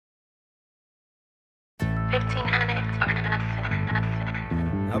1500 or nothing.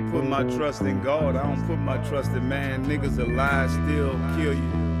 I put my trust in God. I don't put my trust in man. Niggas will lie, steal, kill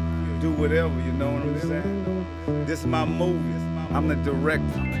you, do whatever, you know what I'm saying? This is my movie. I'm the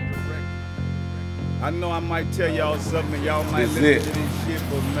director. I know I might tell y'all something, y'all might listen to this shit,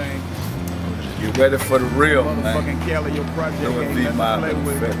 but man, you ready for the real, man? Motherfucking Cali, your project ain't nothing to play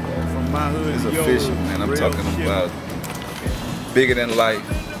with. From my hood, it's official, man. I'm talking about bigger than life.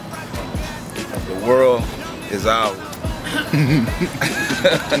 The world is ours.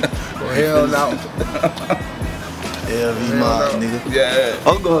 Hell no. LV Mob, nigga. Yeah.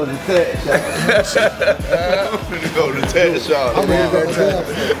 I'm going to Tat Shop. I'm gonna go to Tat Shop.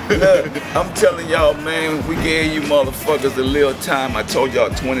 Look, I'm telling y'all, man, we gave you motherfuckers a little time. I told y'all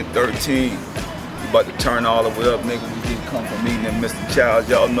 2013, we about to turn all the way up, nigga. We didn't come from meeting and Mr. Childs.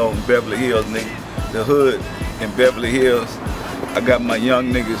 Y'all know in Beverly Hills, nigga. The hood in Beverly Hills. I got my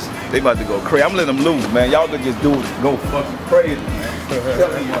young niggas, they about to go crazy. I'm letting them loose, man. Y'all could just do it, go fucking crazy, man.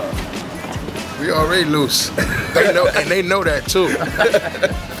 Telling y'all. We already loose. They know, and they know that too.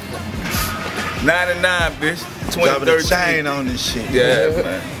 99, bitch. 2013. Dropping a chain on this shit. Yeah,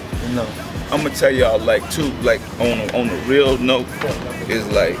 man. You know. I'm gonna tell y'all like too, like on the real note, is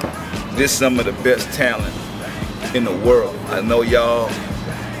like this some of the best talent in the world. I know y'all,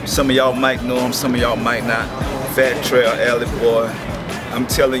 some of y'all might know him, some of y'all might not. Fat Trel, Alley Boy. I'm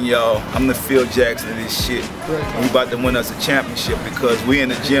telling y'all, I'm the Phil Jackson of this shit. We about to win us a championship because we in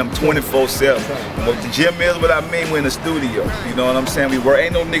the gym 24/7. What the gym is, what I mean, we're in the studio. You know what I'm saying? We work,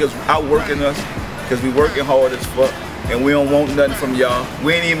 ain't no niggas outworking us because we working hard as fuck. And we don't want nothing from y'all.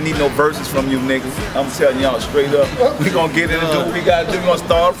 We ain't even need no verses from you niggas. I'm telling y'all straight up. We gonna get in and do what we gotta do. We gonna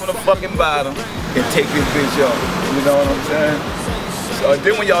start from the fucking bottom and take this bitch off. You know what I'm saying? So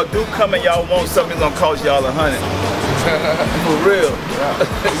then when y'all do come and y'all want something, it's gonna cost y'all 100. For real.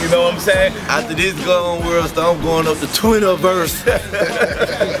 You know what I'm saying? After this go on World Star, I'm going up to Twitter verse.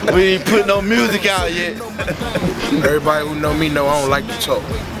 We ain't put no music out yet. Everybody who know me know I don't like to talk.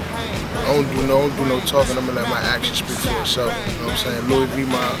 I don't do no talking. I'm gonna let my actions speak for itself. You know what I'm saying? Louie V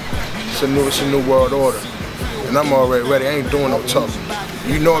Mob, it's a new world order. And I'm already ready. I ain't doing no talking.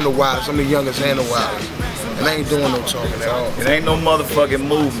 You know I'm the wildest. I'm the youngest and the wildest. And I ain't doing no talking at all. It ain't no motherfucking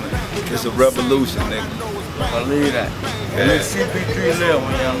movement. It's a revolution, nigga. Believe that. And then CP3 live,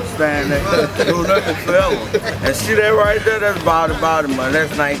 you understand that? Do nothing forever. And see that right there, that's body, man.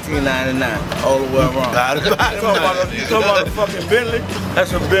 That's 1999, all the way around. You talking about a fucking Bentley?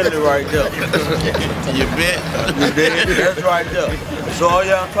 That's a Bentley right there. You bet? You dig? That's right there. So all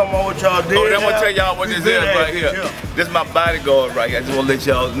y'all talking about what y'all did. Oh, I'm gonna tell y'all what this is right here. This is my bodyguard right here. I just wanna let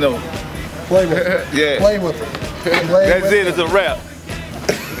y'all know. Play with it. Yeah. Play with it. That's it, it's a wrap.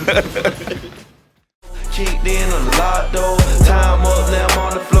 Checked in on the lot though. Time up, now I'm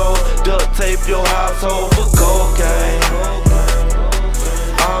on the floor. Duct tape your household for cocaine.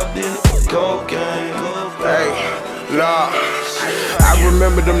 All this cocaine. Hey, Lord, I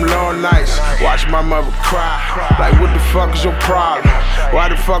remember them long nights. Watch my mother cry. Like, what the fuck is your problem? Why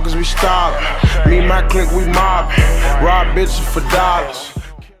the fuck is we starving? Me and my clique, we mobbing. Rob bitches for dollars.